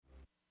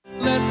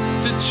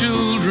the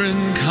children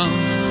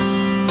come.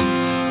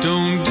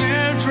 Don't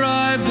dare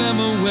drive them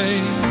away.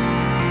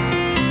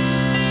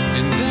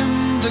 In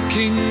them the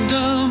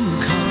kingdom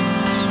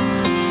comes.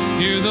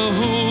 Hear the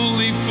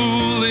holy,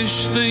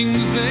 foolish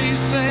things they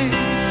say.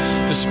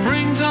 The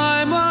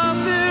springtime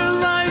of their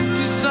life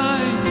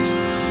decides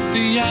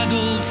the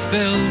adults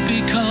they'll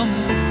become.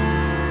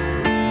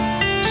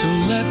 So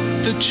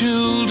let the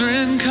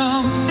children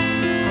come.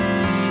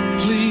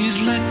 Please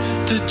let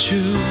the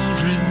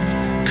children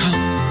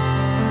come.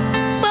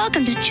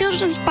 Welcome to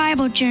Children's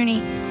Bible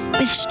Journey,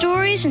 with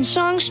stories and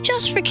songs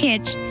just for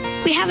kids.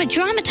 We have a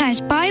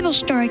dramatized Bible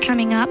story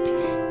coming up,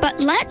 but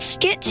let's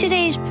get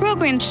today's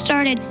program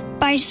started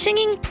by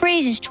singing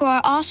praises to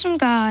our awesome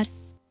God.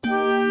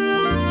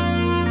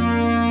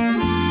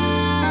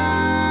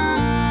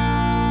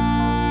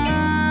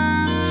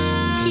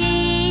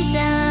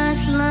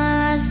 Jesus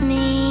loves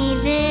me,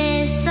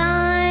 this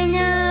I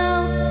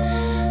know,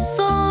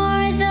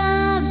 for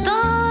the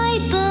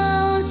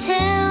Bible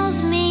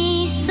tells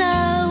me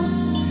so.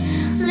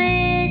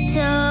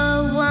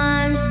 Little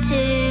ones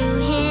to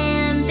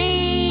Him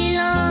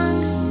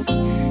belong.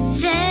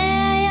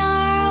 They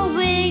are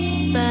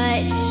weak,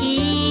 but He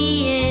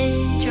is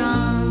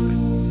strong.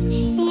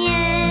 Yeah.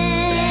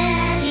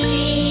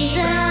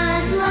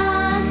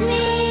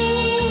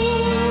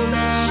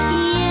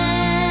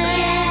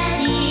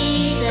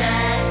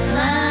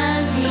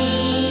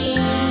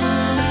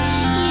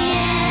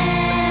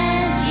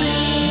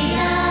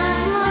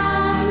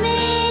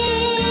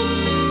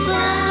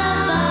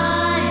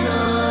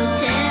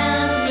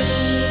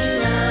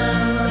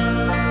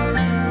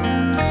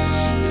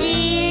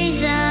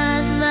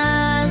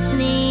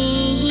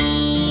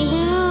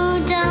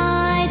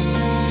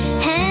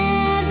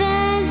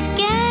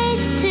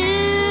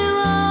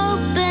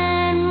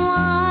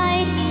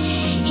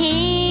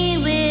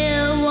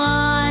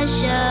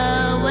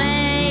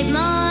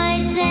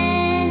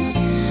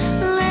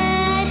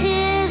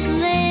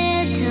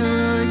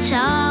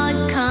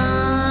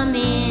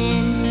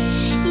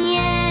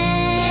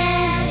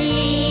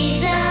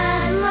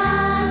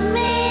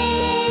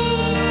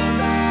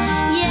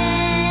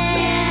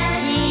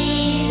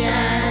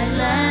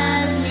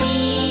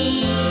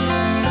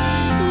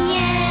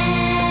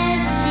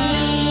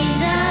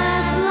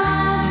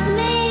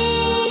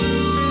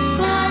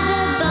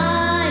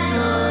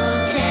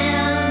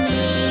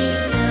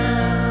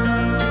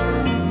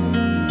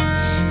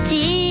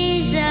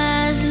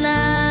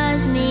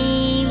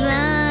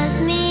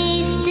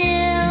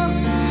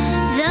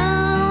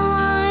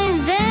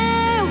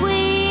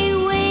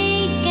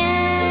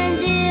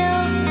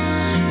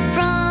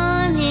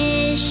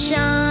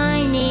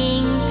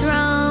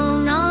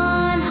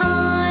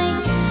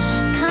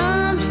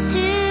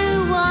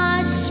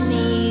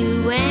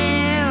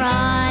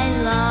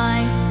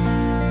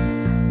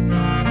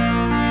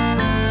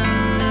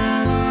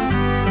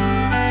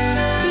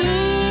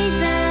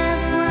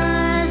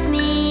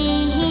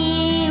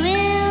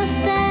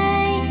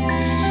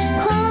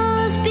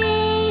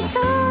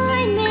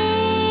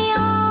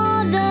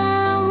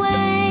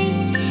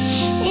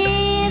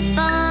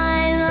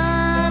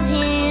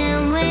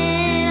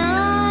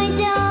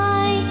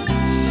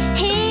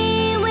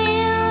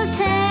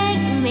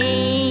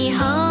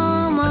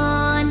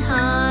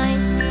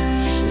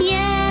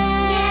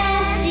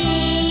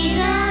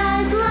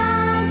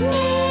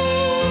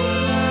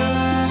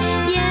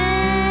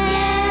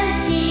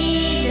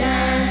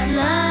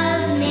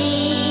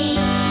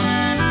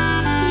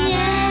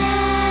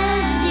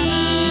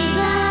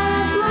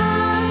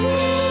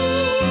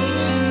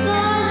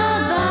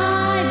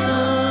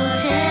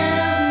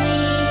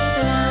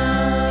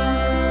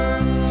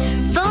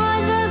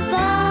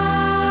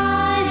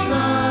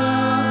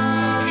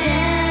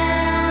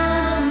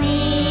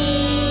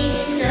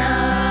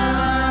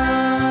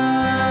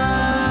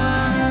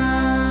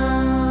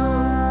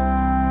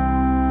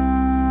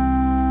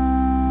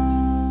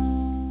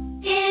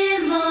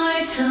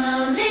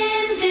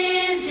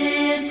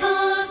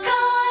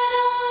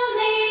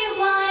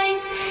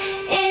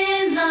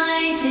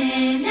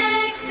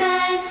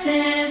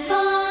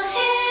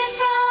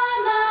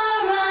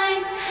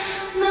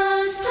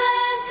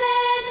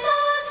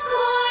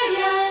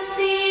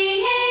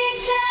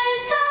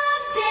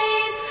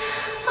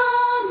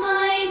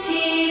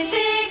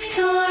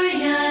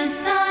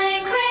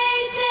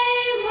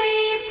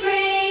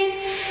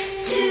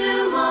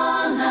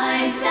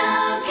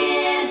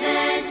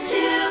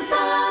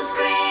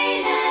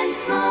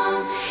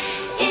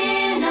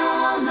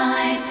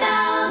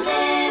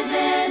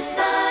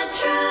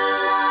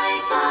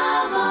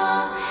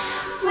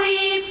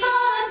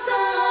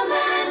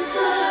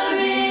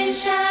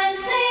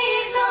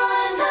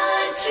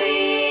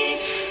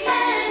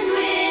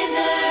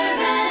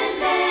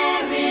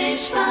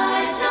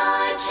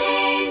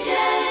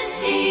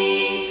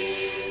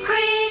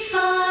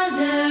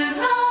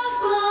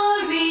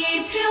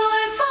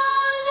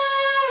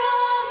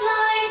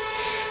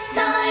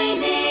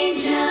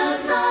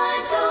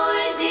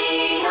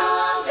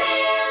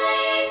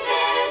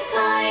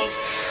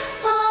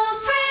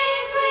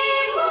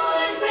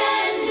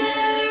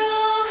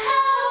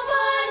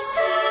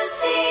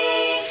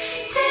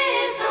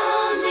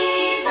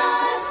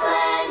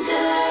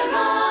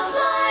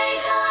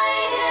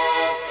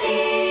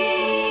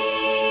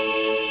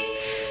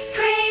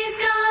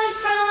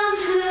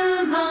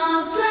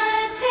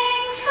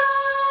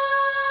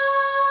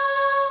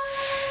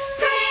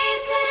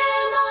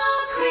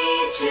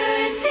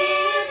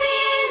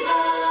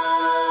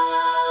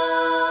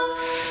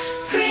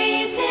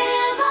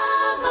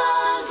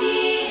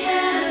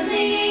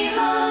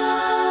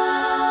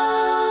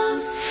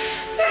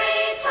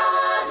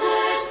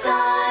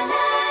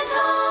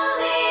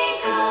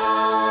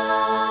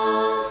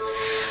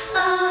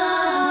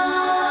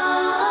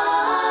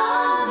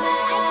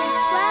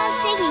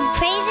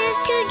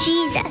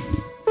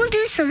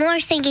 some more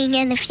singing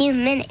in a few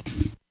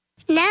minutes.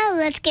 Now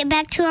let's get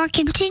back to our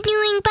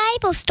continuing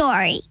Bible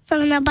story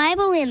from the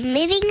Bible in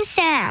Living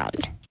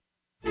Sound.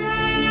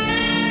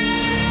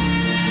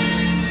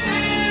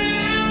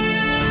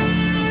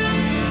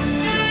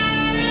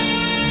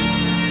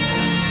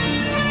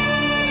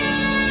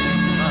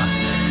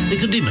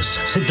 Nicodemus,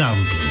 sit down,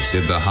 please.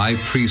 Did the high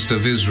priest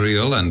of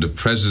Israel and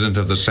president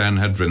of the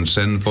Sanhedrin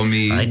send for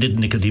me? I did,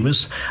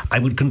 Nicodemus. I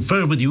would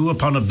confer with you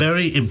upon a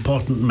very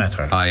important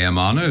matter. I am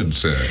honored,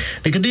 sir.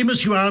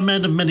 Nicodemus, you are a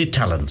man of many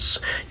talents.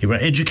 You are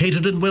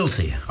educated and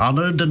wealthy,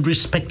 honored and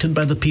respected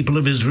by the people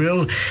of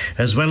Israel,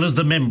 as well as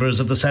the members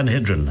of the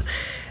Sanhedrin.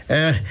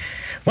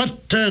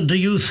 What do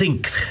you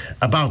think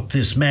about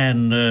this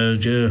man,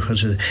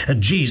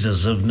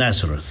 Jesus of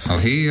Nazareth?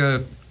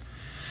 Well,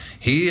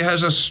 he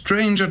has a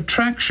strange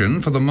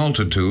attraction for the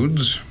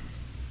multitudes.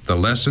 The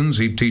lessons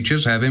he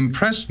teaches have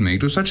impressed me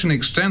to such an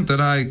extent that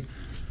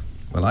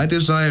I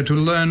desire to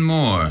learn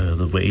more.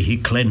 The way he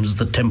cleansed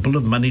the temple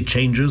of money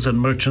changers and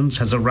merchants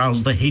has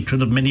aroused the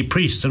hatred of many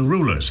priests and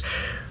rulers.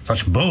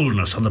 Such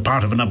boldness on the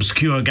part of an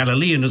obscure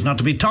Galilean is not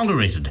to be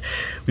tolerated.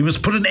 We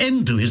must put an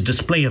end to his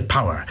display of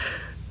power.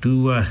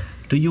 Do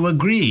you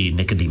agree,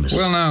 Nicodemus?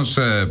 Well, now,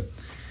 sir,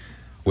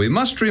 we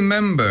must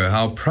remember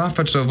how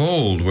prophets of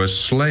old were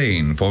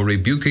slain for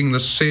rebuking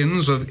the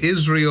sins of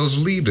Israel's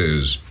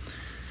leaders.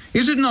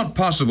 Is it not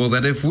possible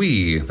that if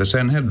we, the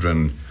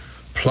Sanhedrin,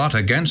 plot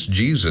against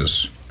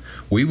Jesus,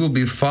 we will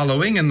be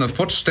following in the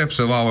footsteps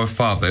of our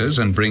fathers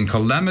and bring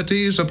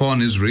calamities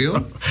upon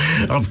Israel?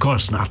 Of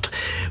course not.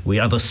 We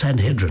are the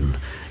Sanhedrin,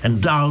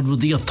 endowed with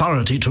the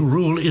authority to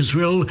rule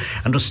Israel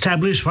and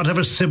establish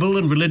whatever civil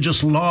and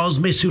religious laws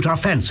may suit our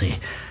fancy.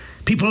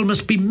 People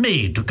must be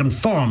made to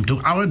conform to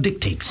our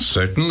dictates.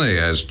 Certainly,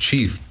 as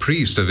chief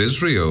priest of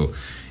Israel,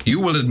 you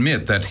will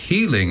admit that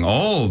healing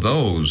all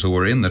those who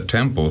were in the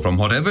temple from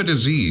whatever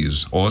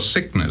disease or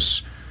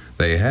sickness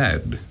they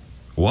had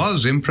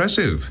was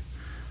impressive.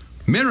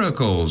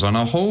 Miracles on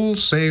a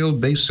wholesale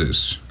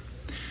basis.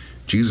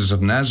 Jesus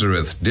of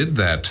Nazareth did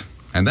that,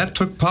 and that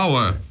took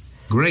power,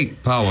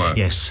 great power.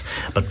 Yes,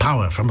 but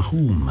power from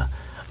whom?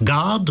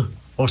 God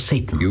or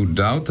Satan? You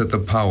doubt that the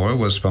power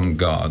was from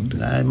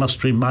God? I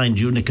must remind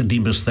you,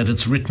 Nicodemus, that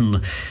it's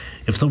written,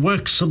 if the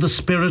works of the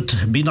Spirit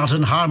be not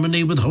in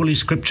harmony with Holy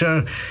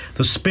Scripture,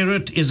 the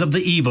Spirit is of the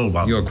evil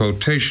one. Your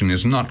quotation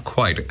is not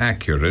quite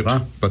accurate,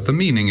 but the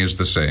meaning is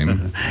the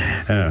same.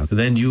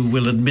 Then you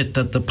will admit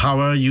that the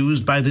power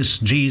used by this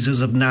Jesus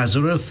of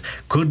Nazareth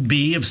could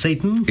be of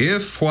Satan?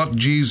 If what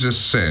Jesus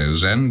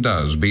says and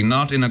does be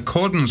not in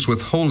accordance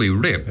with Holy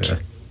Writ,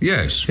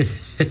 yes.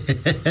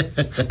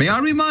 May I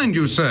remind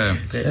you, sir,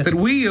 that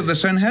we of the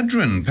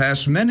Sanhedrin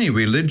pass many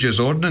religious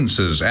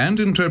ordinances and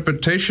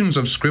interpretations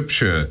of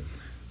Scripture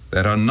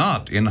that are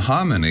not in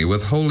harmony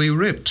with Holy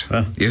Writ.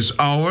 Is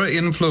our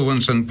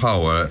influence and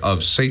power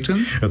of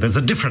Satan? There's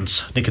a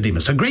difference,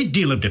 Nicodemus, a great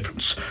deal of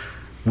difference.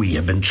 We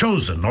have been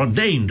chosen,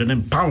 ordained, and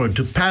empowered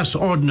to pass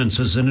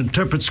ordinances and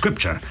interpret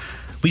Scripture.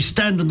 We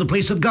stand in the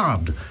place of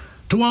God.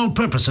 To all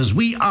purposes,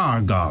 we are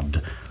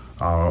God.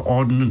 Our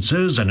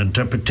ordinances and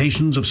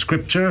interpretations of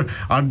Scripture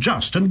are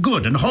just and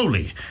good and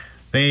holy.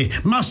 They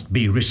must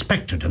be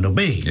respected and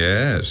obeyed.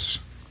 Yes,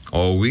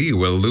 or we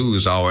will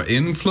lose our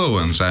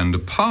influence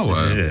and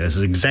power. Yes,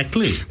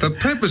 exactly. The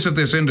purpose of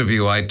this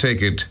interview, I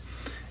take it,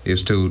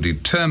 is to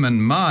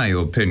determine my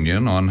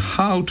opinion on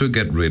how to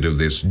get rid of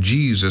this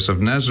Jesus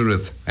of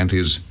Nazareth and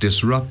his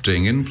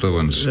disrupting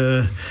influence.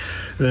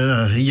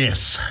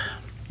 Yes.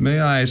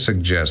 May I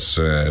suggest,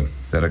 sir,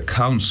 that a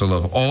council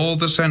of all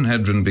the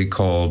Sanhedrin be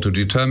called to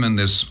determine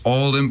this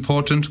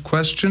all-important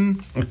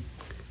question?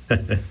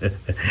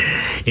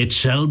 It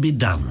shall be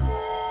done.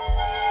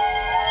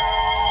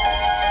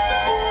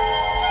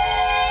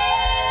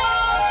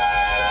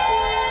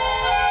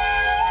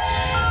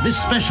 This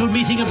special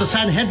meeting of the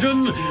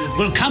Sanhedrin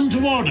will come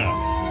to order.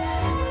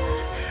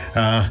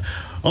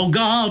 O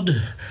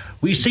God,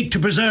 we seek to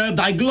preserve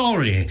thy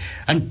glory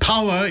and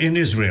power in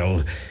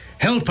Israel.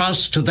 Help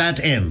us to that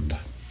end.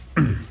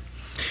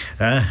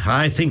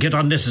 I think it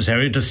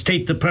unnecessary to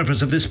state the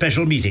purpose of this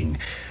special meeting.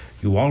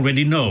 You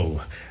already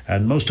know,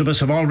 and most of us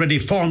have already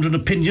formed an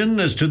opinion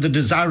as to the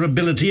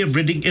desirability of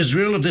ridding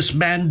Israel of this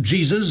man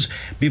Jesus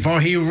before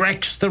he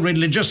wrecks the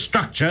religious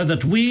structure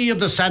that we of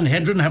the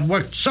Sanhedrin have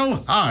worked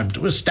so hard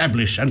to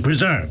establish and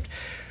preserve.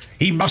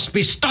 He must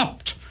be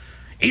stopped,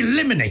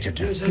 eliminated.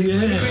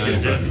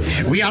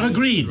 We are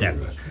agreed,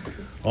 then.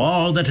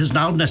 All that is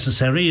now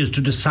necessary is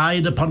to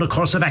decide upon a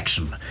course of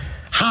action.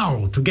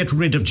 How to get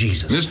rid of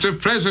Jesus. Mr.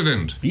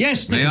 President.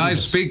 Yes, May I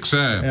speak,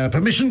 sir?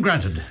 Permission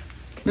granted.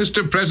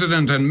 Mr.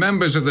 President and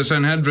members of the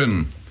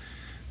Sanhedrin,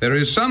 there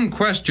is some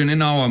question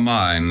in our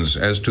minds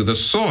as to the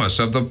source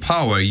of the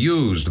power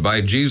used by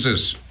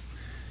Jesus.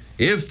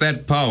 If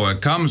that power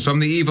comes from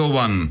the evil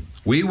one,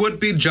 we would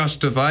be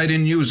justified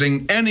in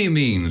using any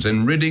means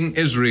in ridding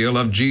Israel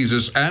of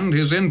Jesus and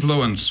his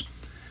influence.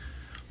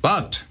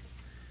 But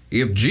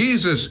if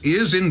Jesus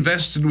is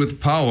invested with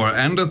power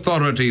and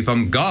authority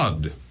from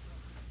God,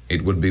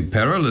 It would be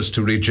perilous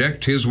to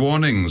reject his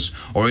warnings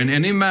or in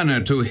any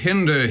manner to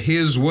hinder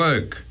his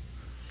work.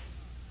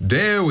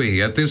 Dare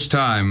we, at this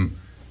time,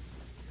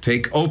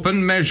 take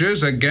open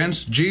measures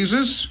against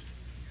Jesus?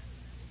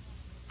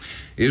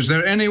 Is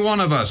there any one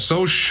of us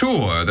so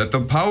sure that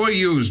the power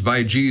used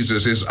by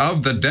Jesus is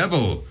of the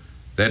devil,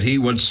 that he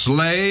would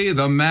slay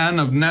the man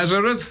of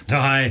Nazareth?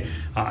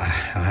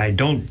 I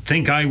don't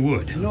think I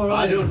would. No,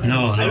 I don't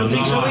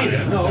think so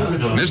either. No.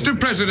 Mr.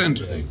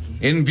 President,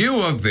 in view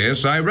of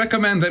this, I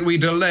recommend that we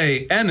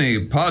delay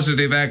any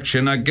positive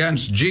action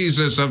against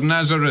Jesus of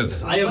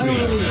Nazareth. I agree.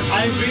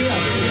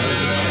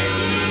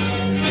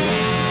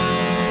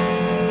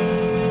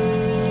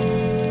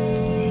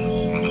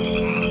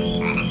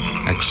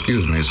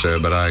 Excuse me, sir,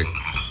 but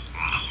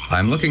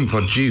I'm looking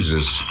for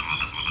Jesus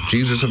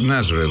of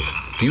Nazareth.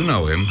 Do you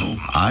know him?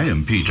 I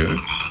am Peter,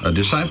 a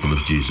disciple of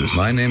Jesus.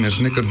 My name is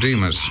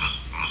Nicodemus.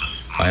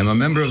 I am a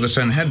member of the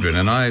Sanhedrin,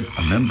 and A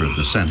member of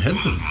the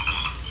Sanhedrin?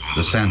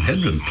 The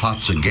Sanhedrin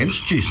plots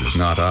against Jesus.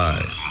 Not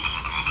I.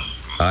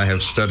 I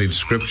have studied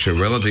Scripture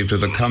relative to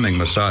the coming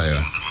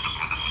Messiah.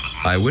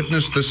 I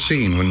witnessed the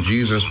scene when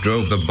Jesus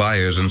drove the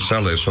buyers and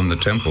sellers from the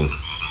temple.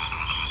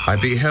 I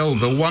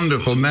beheld the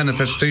wonderful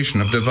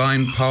manifestation of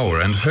divine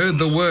power and heard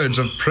the words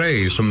of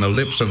praise from the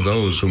lips of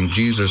those whom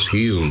Jesus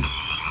healed.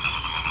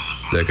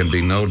 There can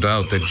be no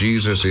doubt that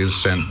Jesus is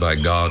sent by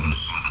God.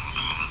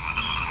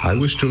 I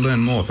wish to learn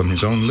more from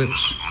his own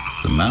lips.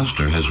 The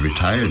Master has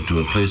retired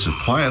to a place of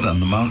quiet on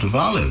the Mount of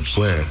Olives.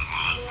 Where?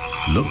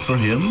 Look for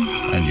him,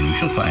 and you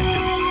shall find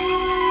him.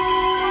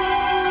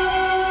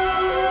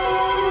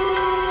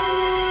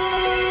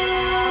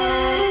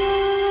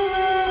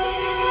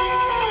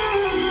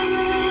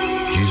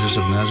 Jesus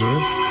of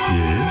Nazareth?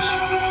 Yes?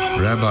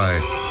 Rabbi,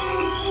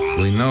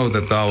 we know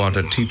that thou art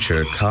a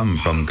teacher come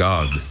from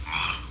God.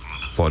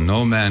 For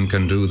no man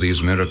can do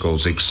these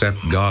miracles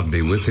except God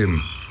be with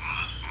him.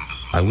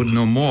 I would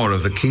know more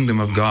of the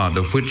kingdom of God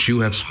of which you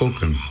have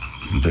spoken.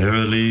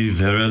 Verily,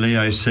 verily,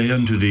 I say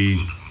unto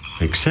thee,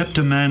 except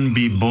a man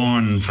be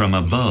born from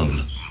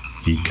above,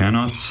 he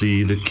cannot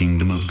see the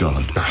kingdom of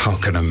God. How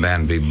can a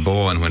man be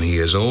born when he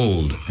is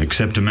old?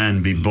 Except a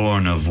man be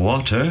born of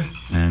water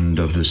and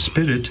of the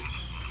Spirit,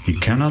 he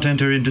cannot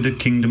enter into the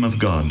kingdom of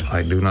God.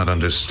 I do not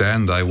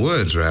understand thy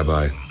words,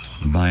 Rabbi.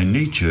 By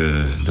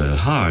nature, the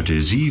heart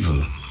is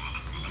evil.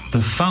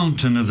 The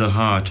fountain of the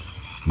heart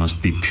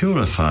must be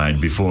purified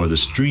before the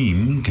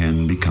stream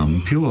can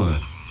become pure.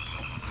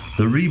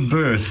 The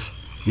rebirth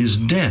is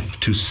death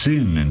to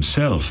sin and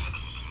self,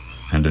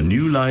 and a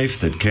new life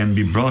that can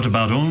be brought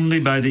about only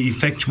by the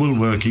effectual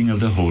working of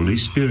the Holy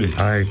Spirit.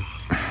 I'm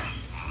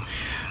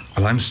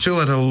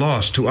still at a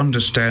loss to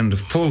understand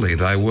fully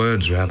thy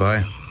words,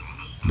 Rabbi.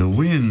 The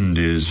wind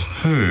is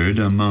heard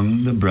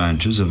among the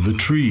branches of the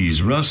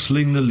trees,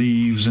 rustling the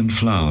leaves and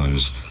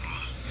flowers.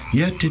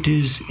 Yet it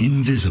is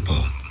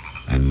invisible,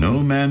 and no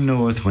man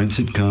knoweth whence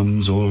it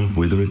comes or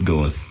whither it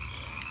goeth.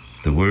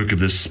 The work of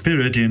the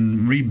Spirit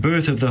in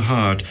rebirth of the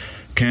heart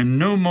can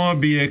no more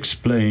be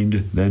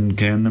explained than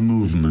can the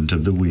movement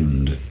of the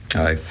wind.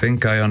 I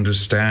think I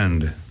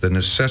understand the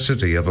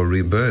necessity of a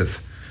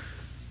rebirth.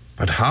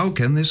 But how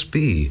can this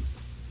be?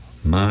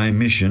 My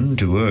mission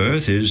to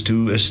earth is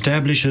to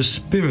establish a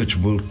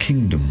spiritual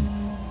kingdom.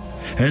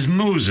 As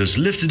Moses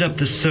lifted up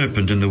the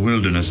serpent in the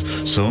wilderness,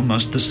 so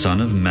must the Son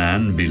of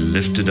Man be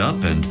lifted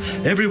up, and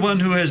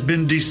everyone who has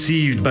been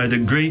deceived by the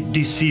great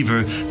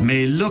deceiver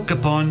may look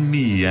upon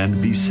me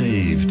and be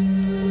saved.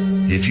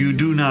 If you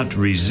do not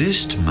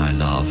resist my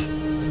love,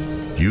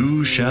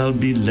 you shall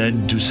be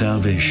led to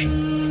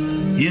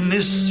salvation. In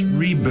this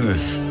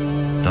rebirth,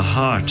 the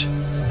heart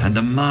and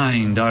the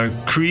mind are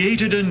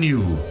created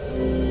anew.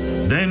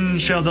 Then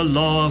shall the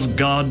law of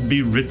God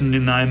be written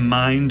in thy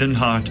mind and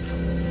heart,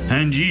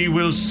 and ye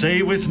will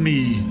say with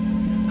me,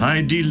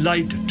 I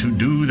delight to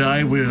do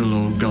thy will,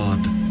 O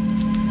God.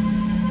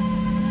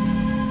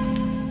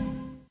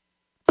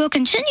 We'll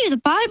continue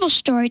the Bible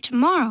story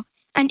tomorrow,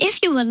 and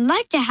if you would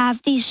like to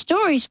have these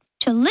stories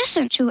to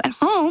listen to at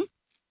home,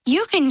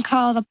 you can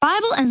call the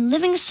Bible and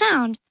Living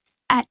Sound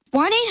at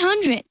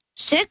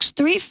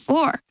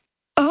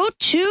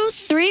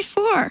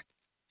 1-800-634-0234.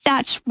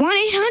 That's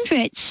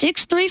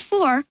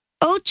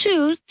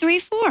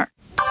 1-800-634-0234.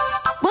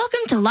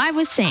 Welcome to Live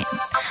with Sam.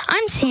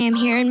 I'm Sam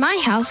here in my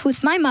house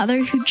with my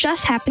mother, who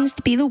just happens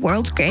to be the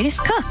world's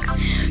greatest cook.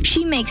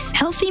 She makes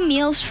healthy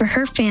meals for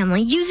her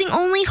family using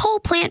only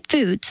whole plant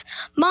foods.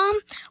 Mom,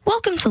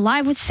 welcome to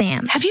Live with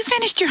Sam. Have you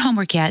finished your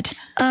homework yet?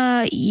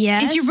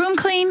 Yes. Is your room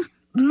clean?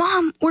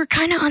 Mom, we're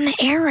kind of on the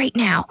air right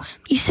now.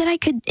 You said I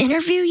could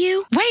interview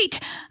you? Wait!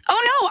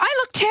 Oh no, I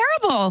look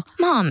terrible!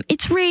 Mom,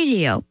 it's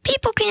radio.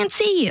 People can't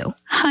see you.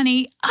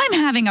 Honey, I'm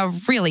having a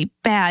really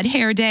bad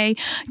hair day.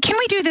 Can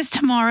we do this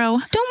tomorrow?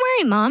 Don't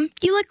worry, Mom.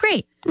 You look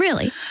great.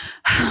 Really.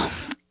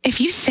 If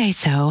you say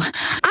so.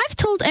 I've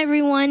told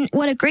everyone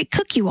what a great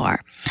cook you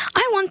are.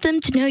 I want them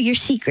to know your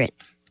secret.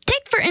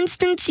 Take, for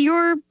instance,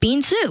 your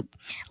bean soup.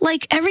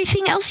 Like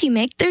everything else you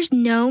make, there's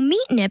no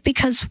meat in it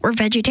because we're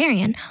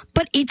vegetarian,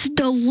 but it's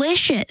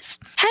delicious.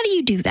 How do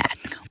you do that?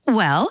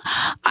 Well,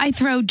 I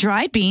throw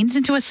dried beans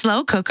into a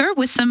slow cooker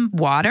with some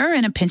water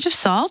and a pinch of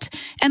salt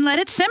and let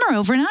it simmer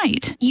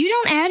overnight. You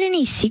don't add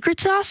any secret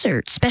sauce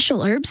or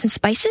special herbs and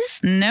spices?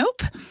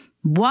 Nope.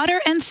 Water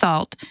and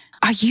salt.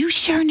 Are you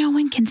sure no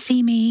one can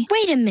see me?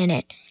 Wait a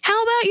minute.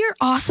 How about your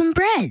awesome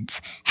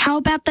breads? How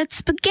about that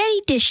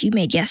spaghetti dish you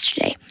made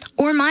yesterday?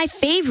 Or my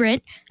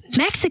favorite,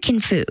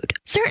 Mexican food.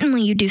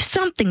 Certainly you do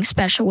something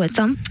special with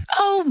them.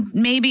 Oh,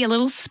 maybe a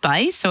little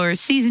spice or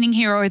seasoning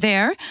here or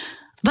there.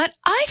 But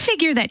I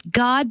figure that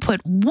God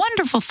put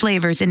wonderful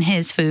flavors in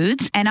his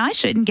foods, and I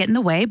shouldn't get in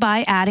the way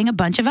by adding a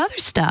bunch of other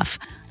stuff.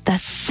 The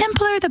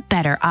simpler, the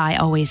better, I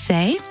always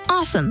say.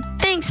 Awesome.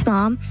 Thanks,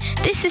 Mom.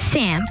 This is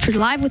Sam for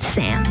Live with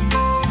Sam.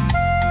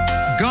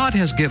 God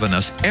has given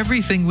us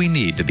everything we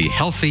need to be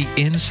healthy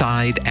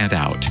inside and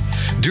out.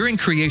 During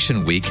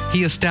Creation Week,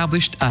 He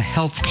established a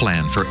health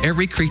plan for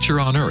every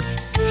creature on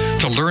earth.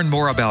 To learn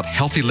more about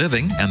healthy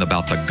living and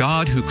about the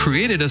God who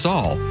created us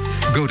all,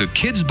 go to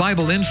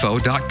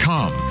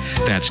kidsbibleinfo.com.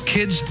 That's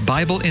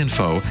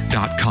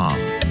kidsbibleinfo.com.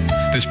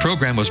 This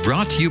program was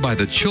brought to you by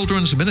the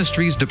Children's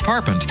Ministries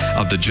Department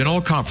of the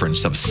General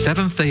Conference of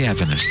Seventh-day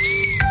Adventists.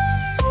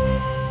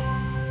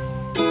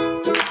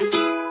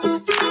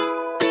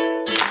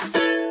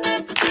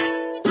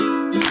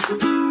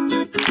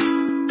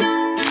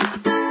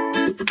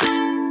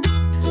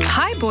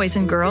 Hi, boys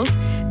and girls.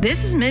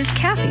 This is Ms.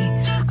 Kathy.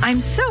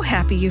 I'm so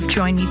happy you've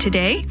joined me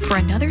today for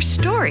another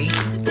story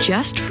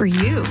just for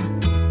you.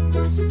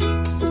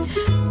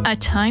 A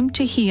Time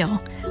to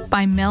Heal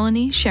by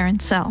Melanie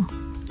Sharoncel.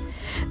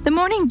 The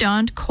morning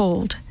dawned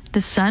cold. The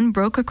sun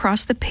broke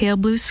across the pale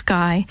blue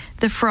sky,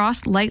 the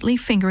frost lightly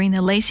fingering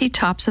the lacy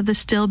tops of the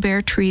still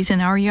bare trees in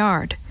our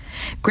yard.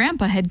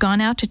 Grandpa had gone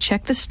out to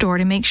check the store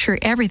to make sure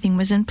everything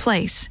was in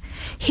place.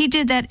 He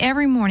did that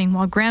every morning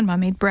while Grandma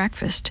made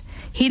breakfast.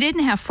 He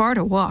didn't have far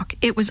to walk.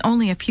 It was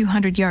only a few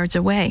hundred yards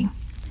away.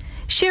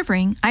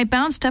 Shivering, I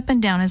bounced up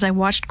and down as I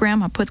watched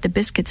Grandma put the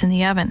biscuits in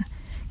the oven.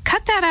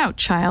 "Cut that out,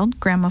 child,"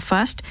 Grandma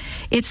fussed.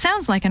 "It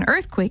sounds like an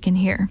earthquake in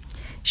here."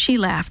 She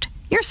laughed.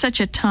 "You're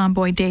such a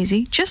tomboy,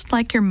 Daisy, just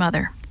like your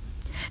mother."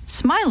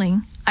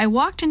 Smiling, I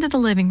walked into the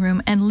living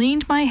room and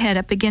leaned my head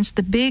up against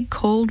the big,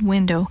 cold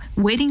window,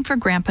 waiting for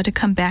Grandpa to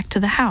come back to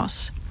the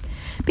house.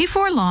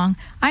 Before long,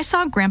 I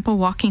saw Grandpa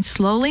walking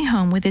slowly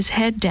home with his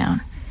head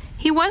down.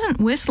 He wasn't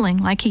whistling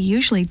like he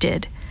usually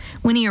did.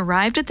 When he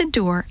arrived at the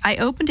door, I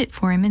opened it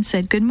for him and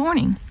said good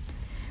morning.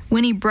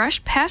 When he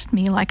brushed past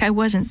me like I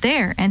wasn't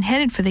there and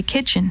headed for the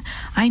kitchen,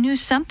 I knew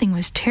something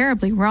was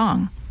terribly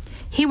wrong.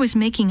 He was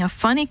making a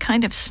funny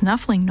kind of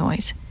snuffling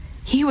noise.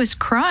 He was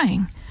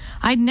crying.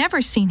 I'd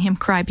never seen him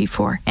cry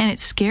before, and it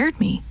scared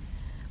me.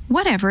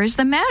 "Whatever is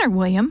the matter,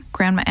 William?"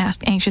 Grandma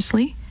asked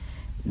anxiously.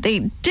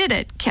 "They did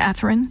it,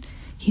 Catherine,"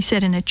 he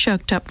said in a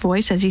choked-up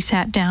voice as he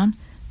sat down.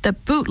 "The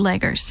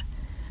bootleggers.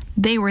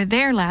 They were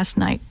there last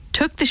night,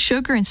 took the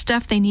sugar and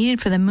stuff they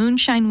needed for the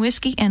moonshine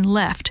whiskey, and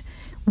left.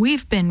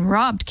 We've been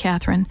robbed,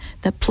 Catherine.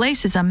 The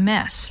place is a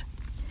mess."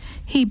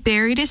 He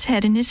buried his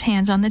head in his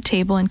hands on the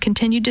table and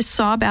continued to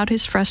sob out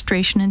his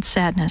frustration and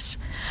sadness.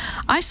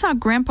 I saw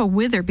Grandpa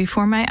wither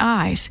before my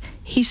eyes.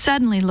 He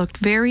suddenly looked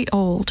very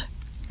old.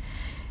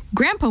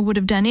 Grandpa would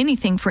have done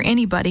anything for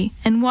anybody,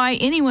 and why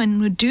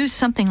anyone would do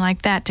something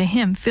like that to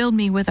him filled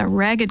me with a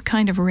ragged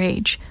kind of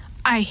rage.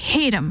 "I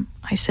hate 'em,"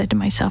 I said to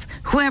myself.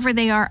 "Whoever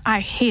they are, I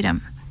hate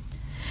 'em."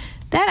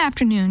 That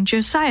afternoon,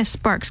 Josiah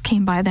Sparks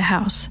came by the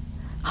house.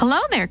 "Hello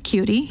there,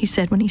 cutie," he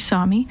said when he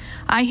saw me.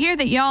 "I hear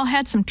that y'all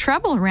had some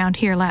trouble around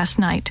here last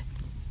night."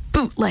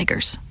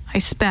 "Bootleggers." I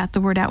spat the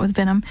word out with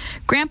venom.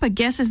 "Grandpa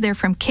guesses they're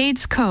from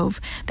Cades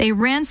Cove. They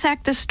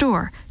ransacked the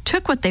store,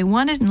 took what they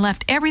wanted, and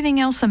left everything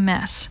else a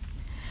mess."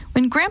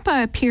 When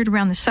Grandpa appeared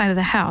around the side of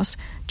the house,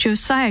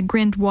 Josiah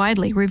grinned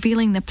widely,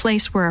 revealing the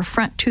place where a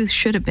front tooth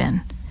should have been.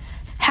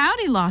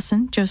 "Howdy,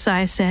 Lawson,"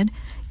 Josiah said.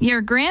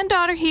 "Your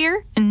granddaughter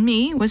here and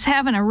me was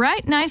having a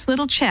right nice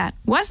little chat,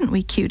 wasn't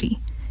we, cutie?"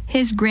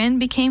 His grin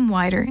became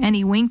wider, and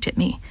he winked at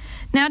me.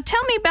 "Now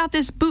tell me about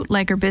this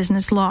bootlegger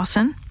business,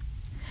 Lawson."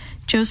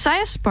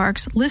 Josiah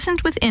Sparks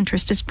listened with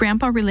interest as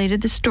Grandpa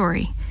related the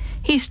story.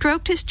 He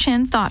stroked his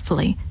chin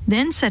thoughtfully,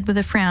 then said with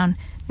a frown,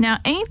 "Now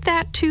ain't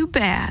that too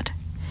bad?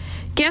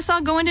 Guess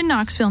I'll go into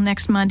Knoxville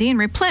next Monday and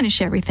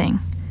replenish everything."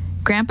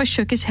 Grandpa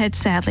shook his head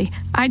sadly.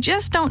 "I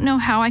just don't know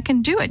how I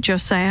can do it,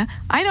 Josiah.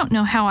 I don't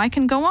know how I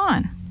can go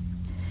on."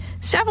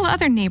 Several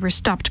other neighbors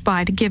stopped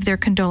by to give their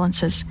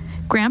condolences.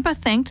 Grandpa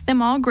thanked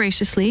them all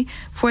graciously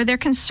for their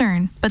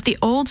concern, but the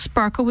old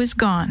sparkle was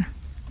gone.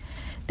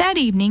 That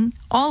evening,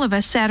 all of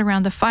us sat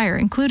around the fire,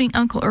 including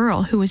Uncle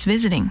Earl, who was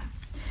visiting.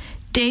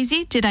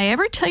 "Daisy, did I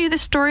ever tell you the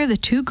story of the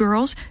two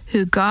girls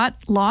who got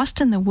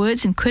lost in the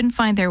woods and couldn't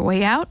find their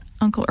way out?"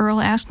 Uncle Earl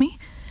asked me.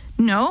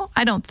 "No,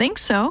 I don't think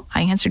so,"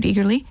 I answered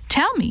eagerly.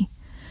 "Tell me."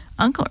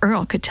 Uncle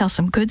Earl could tell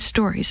some good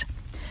stories.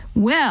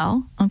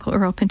 "Well," Uncle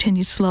Earl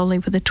continued slowly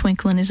with a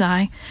twinkle in his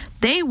eye,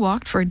 "they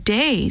walked for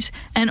days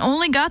and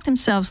only got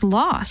themselves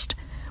lost.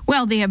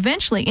 Well, they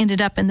eventually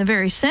ended up in the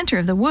very center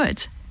of the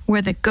woods,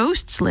 where the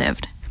ghosts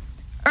lived.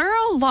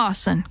 "Earl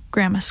Lawson,"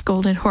 Grandma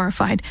scolded,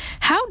 horrified.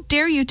 "How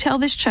dare you tell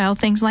this child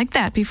things like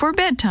that before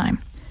bedtime?"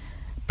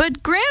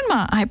 "But,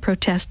 Grandma," I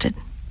protested.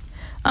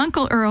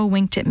 Uncle Earl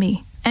winked at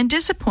me, and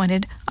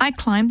disappointed, I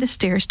climbed the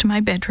stairs to my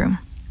bedroom.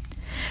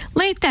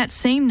 Late that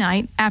same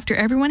night, after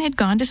everyone had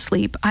gone to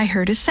sleep, I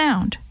heard a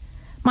sound.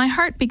 My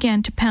heart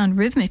began to pound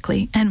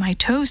rhythmically, and my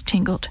toes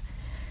tingled.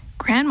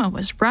 Grandma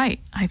was right,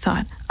 I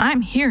thought.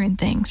 I'm hearing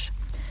things.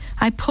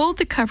 I pulled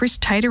the covers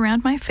tight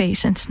around my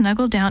face and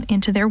snuggled down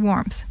into their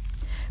warmth.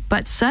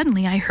 But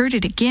suddenly I heard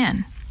it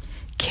again.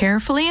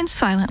 Carefully and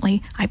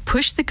silently, I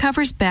pushed the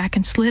covers back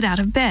and slid out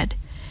of bed.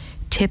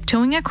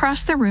 Tiptoeing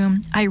across the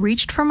room, I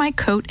reached for my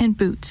coat and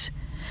boots.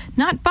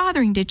 Not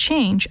bothering to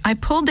change, I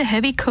pulled the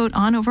heavy coat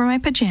on over my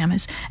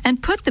pajamas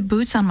and put the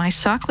boots on my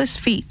sockless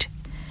feet.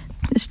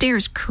 The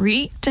stairs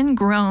creaked and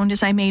groaned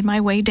as I made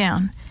my way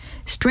down.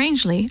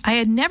 Strangely, I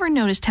had never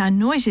noticed how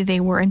noisy they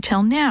were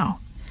until now.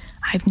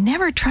 I've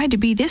never tried to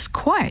be this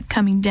quiet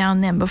coming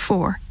down them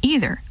before,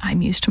 either, I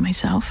mused to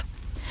myself.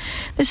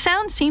 The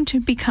sound seemed to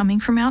be coming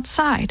from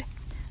outside.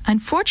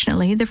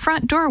 Unfortunately, the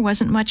front door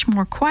wasn't much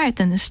more quiet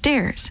than the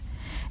stairs.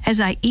 As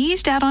I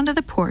eased out onto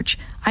the porch,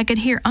 I could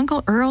hear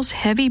Uncle Earl's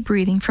heavy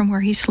breathing from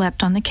where he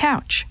slept on the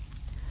couch.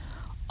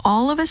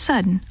 All of a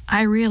sudden,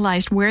 I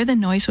realized where the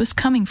noise was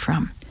coming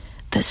from.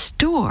 The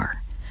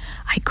store.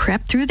 I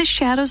crept through the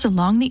shadows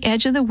along the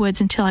edge of the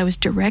woods until I was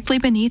directly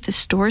beneath the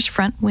store's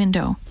front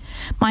window.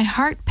 My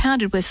heart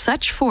pounded with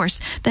such force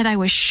that I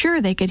was sure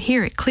they could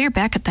hear it clear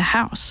back at the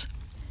house.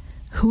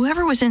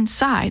 Whoever was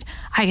inside,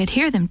 I could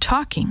hear them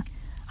talking.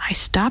 I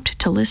stopped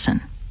to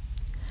listen.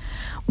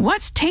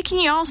 "What's taking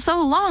you all so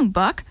long,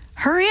 Buck?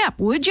 Hurry up,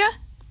 would you?"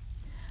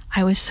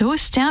 I was so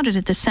astounded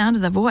at the sound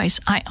of the voice,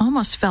 I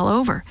almost fell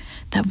over.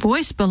 The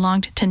voice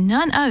belonged to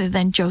none other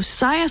than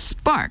Josiah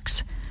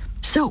Sparks.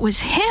 So it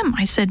was him,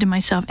 I said to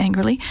myself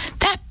angrily.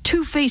 That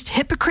two-faced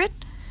hypocrite!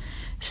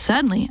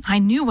 Suddenly, I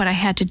knew what I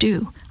had to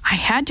do. I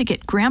had to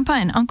get Grandpa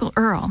and Uncle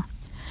Earl.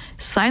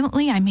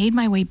 Silently, I made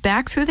my way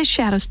back through the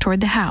shadows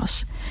toward the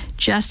house.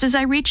 Just as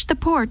I reached the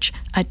porch,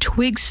 a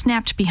twig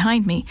snapped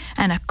behind me,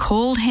 and a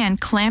cold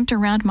hand clamped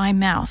around my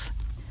mouth.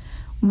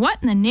 "What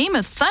in the name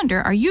of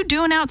thunder are you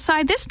doing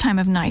outside this time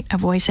of night?" a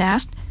voice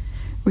asked.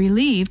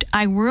 Relieved,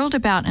 I whirled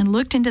about and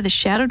looked into the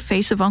shadowed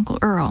face of Uncle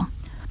Earl.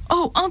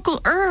 "Oh,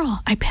 Uncle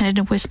Earl," I panted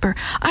in a whisper.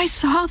 "I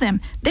saw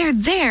them. They're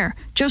there.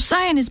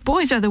 Josiah and his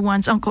boys are the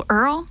ones, Uncle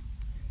Earl."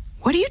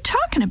 "What are you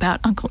talking about?"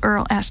 Uncle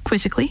Earl asked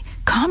quizzically.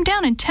 "Calm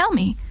down and tell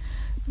me."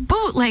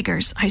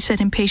 "Bootleggers," I said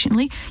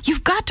impatiently.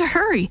 "You've got to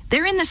hurry.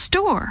 They're in the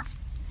store."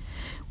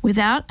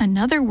 Without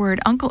another word,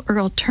 Uncle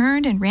Earl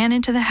turned and ran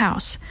into the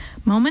house.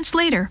 Moments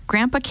later,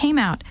 Grandpa came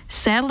out,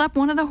 saddled up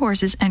one of the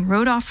horses, and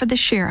rode off for the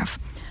sheriff.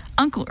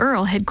 Uncle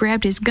Earl had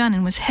grabbed his gun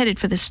and was headed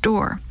for the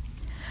store.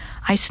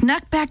 I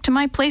snuck back to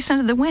my place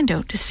under the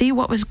window to see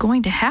what was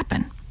going to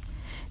happen.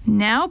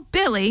 "Now,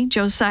 Billy,"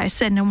 Josiah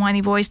said in a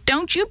whiny voice,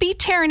 "don't you be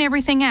tearing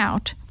everything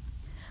out."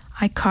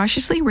 I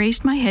cautiously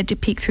raised my head to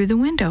peek through the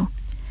window.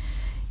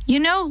 "You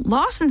know,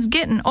 Lawson's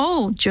getting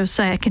old,"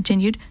 Josiah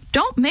continued.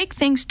 "Don't make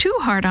things too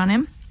hard on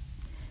him."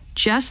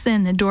 Just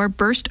then the door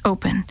burst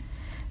open.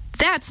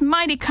 "That's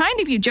mighty kind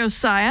of you,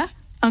 Josiah."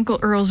 Uncle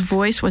Earl's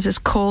voice was as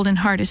cold and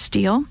hard as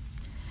steel.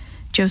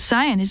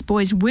 Josiah and his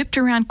boys whipped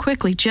around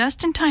quickly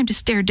just in time to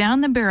stare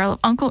down the barrel of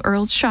Uncle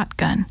Earl's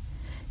shotgun.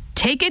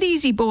 "Take it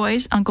easy,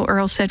 boys," Uncle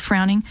Earl said,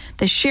 frowning.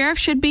 "The sheriff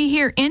should be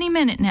here any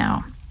minute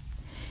now."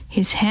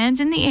 His hands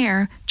in the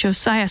air,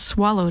 Josiah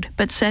swallowed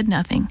but said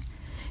nothing.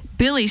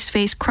 Billy's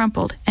face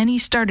crumpled, and he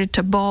started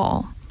to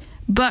bawl.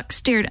 Buck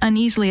stared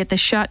uneasily at the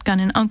shotgun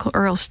in Uncle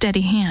Earl's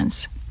steady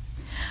hands.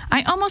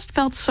 I almost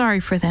felt sorry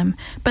for them,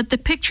 but the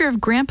picture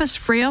of Grandpa's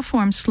frail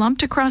form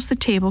slumped across the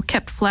table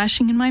kept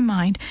flashing in my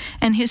mind,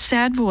 and his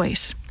sad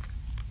voice.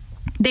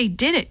 "They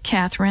did it,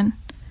 Catherine."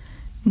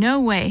 No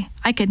way.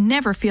 I could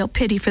never feel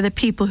pity for the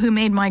people who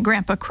made my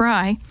Grandpa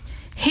cry.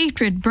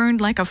 Hatred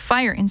burned like a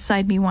fire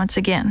inside me once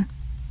again.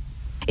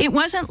 It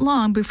wasn't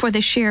long before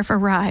the sheriff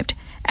arrived.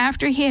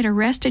 After he had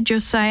arrested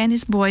Josiah and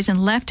his boys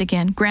and left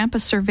again, Grandpa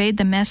surveyed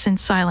the mess in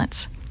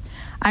silence.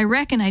 "I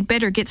reckon I'd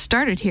better get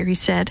started here," he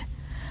said.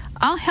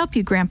 "I'll help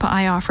you, Grandpa,"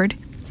 I offered.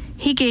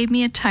 He gave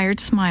me a tired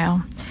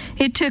smile.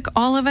 It took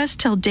all of us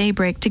till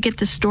daybreak to get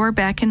the store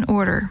back in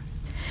order.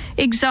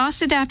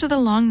 Exhausted after the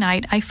long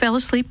night, I fell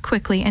asleep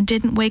quickly and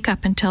didn't wake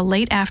up until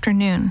late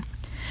afternoon.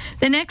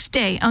 The next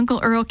day, Uncle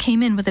Earl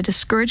came in with a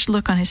discouraged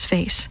look on his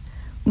face.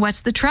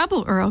 "What's the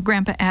trouble, Earl?"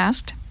 Grandpa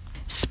asked.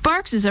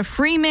 "Sparks is a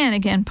free man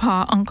again,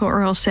 Pa," Uncle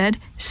Earl said.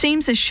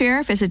 "Seems the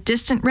sheriff is a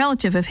distant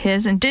relative of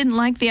his and didn't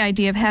like the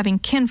idea of having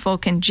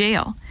kinfolk in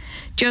jail.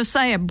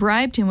 Josiah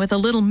bribed him with a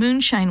little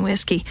moonshine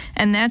whiskey,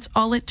 and that's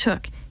all it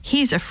took.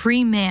 He's a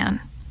free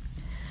man."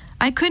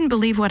 I couldn't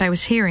believe what I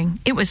was hearing.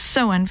 It was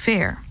so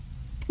unfair.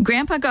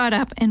 Grandpa got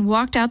up and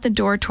walked out the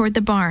door toward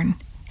the barn.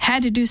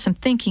 Had to do some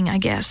thinking, I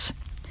guess.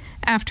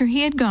 After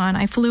he had gone,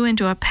 I flew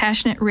into a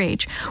passionate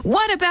rage.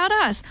 "What about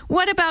us?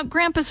 What about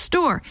Grandpa's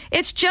store?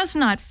 It's just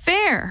not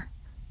fair."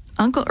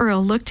 Uncle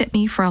Earl looked at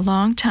me for a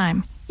long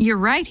time. "You're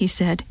right," he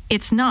said.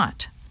 "It's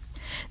not."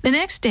 The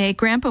next day,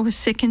 Grandpa was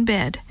sick in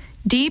bed.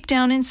 Deep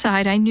down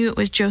inside, I knew it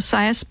was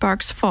Josiah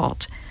Sparks'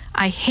 fault.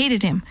 I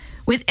hated him.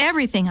 With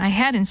everything I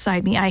had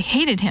inside me, I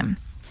hated him.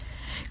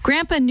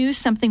 Grandpa knew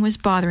something was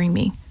bothering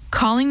me.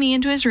 Calling me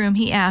into his room,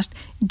 he asked,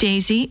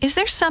 "Daisy, is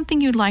there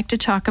something you'd like to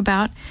talk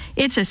about?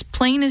 It's as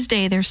plain as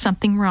day there's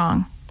something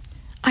wrong."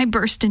 I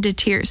burst into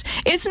tears.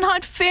 "It's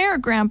not fair,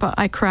 Grandpa,"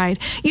 I cried.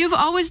 "You've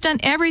always done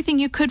everything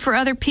you could for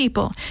other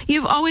people.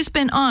 You've always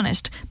been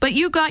honest, but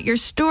you got your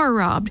store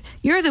robbed.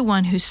 You're the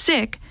one who's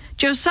sick.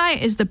 Josiah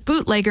is the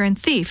bootlegger and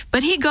thief,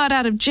 but he got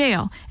out of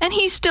jail, and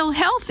he's still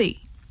healthy."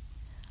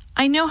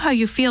 "I know how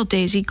you feel,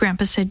 Daisy,"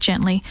 Grandpa said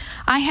gently.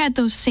 "I had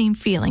those same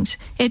feelings.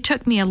 It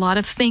took me a lot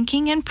of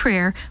thinking and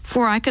prayer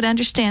before I could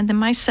understand them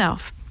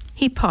myself."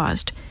 He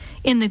paused.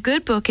 "In the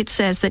good book it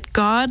says that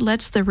God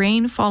lets the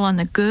rain fall on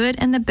the good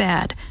and the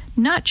bad,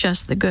 not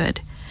just the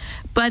good.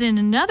 But in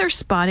another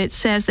spot it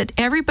says that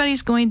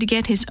everybody's going to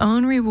get his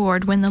own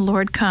reward when the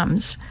Lord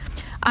comes.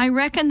 I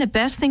reckon the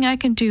best thing I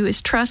can do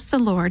is trust the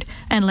Lord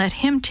and let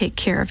him take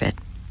care of it."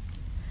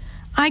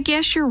 "I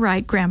guess you're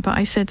right, Grandpa,"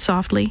 I said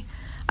softly.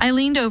 I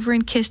leaned over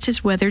and kissed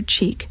his weathered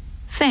cheek.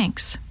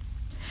 "Thanks."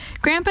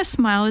 Grandpa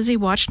smiled as he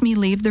watched me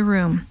leave the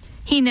room.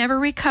 He never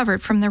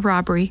recovered from the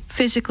robbery,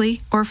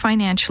 physically or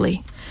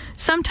financially.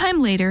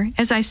 Sometime later,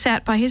 as I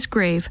sat by his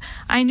grave,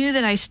 I knew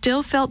that I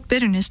still felt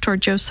bitterness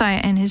toward Josiah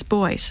and his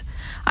boys.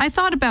 I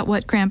thought about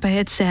what Grandpa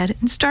had said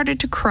and started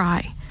to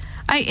cry.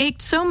 I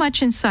ached so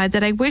much inside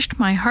that I wished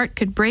my heart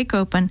could break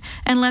open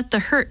and let the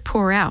hurt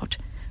pour out.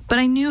 But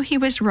I knew he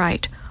was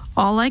right.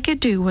 All I could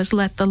do was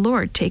let the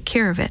Lord take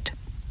care of it.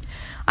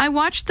 I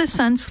watched the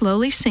sun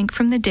slowly sink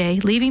from the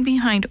day, leaving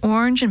behind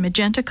orange and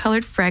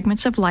magenta-colored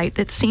fragments of light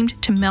that seemed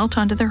to melt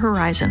onto the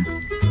horizon.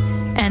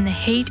 And the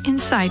hate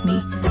inside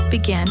me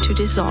began to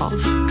dissolve.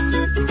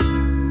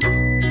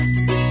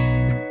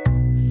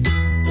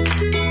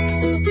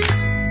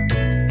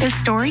 The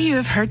story you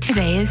have heard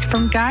today is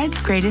from Guide's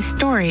Greatest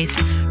Stories,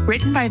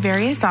 written by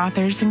various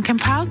authors and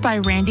compiled by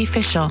Randy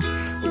Fischel,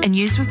 and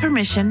used with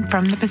permission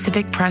from the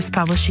Pacific Press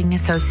Publishing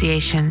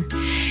Association.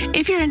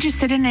 If you're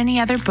interested in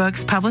any other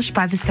books published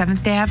by the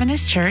Seventh-day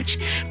Adventist Church,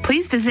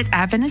 please visit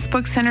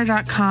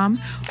AdventistBookCenter.com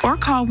or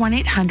call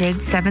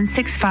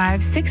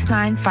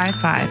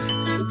 1-800-765-6955.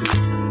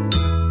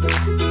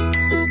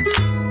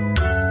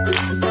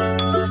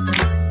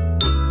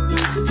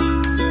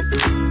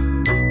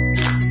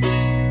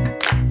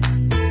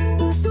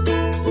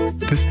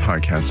 This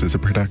podcast is a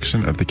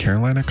production of the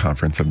Carolina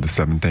Conference of the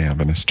Seventh-day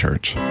Adventist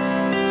Church.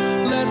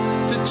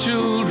 Let the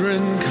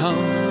children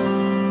come.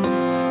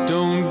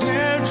 Don't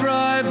dare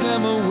drive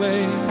them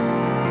away.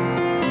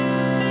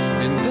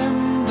 In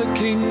them the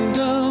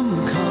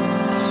kingdom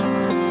comes.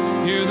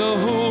 Hear the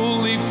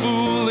holy,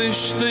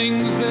 foolish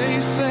things they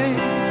say.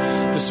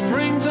 The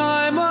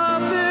springtime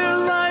of their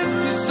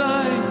life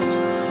decides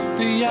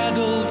the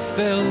adults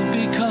they'll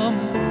become.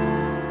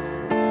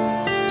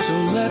 So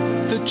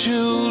let the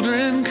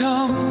children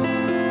come.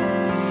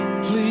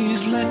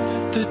 Please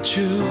let the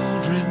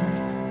children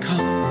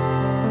come.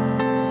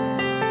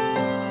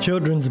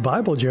 Children's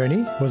Bible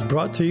Journey was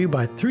brought to you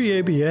by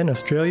 3ABN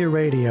Australia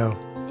Radio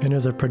and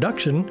is a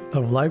production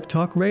of Live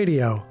Talk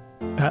Radio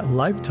at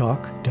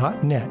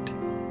livetalk.net.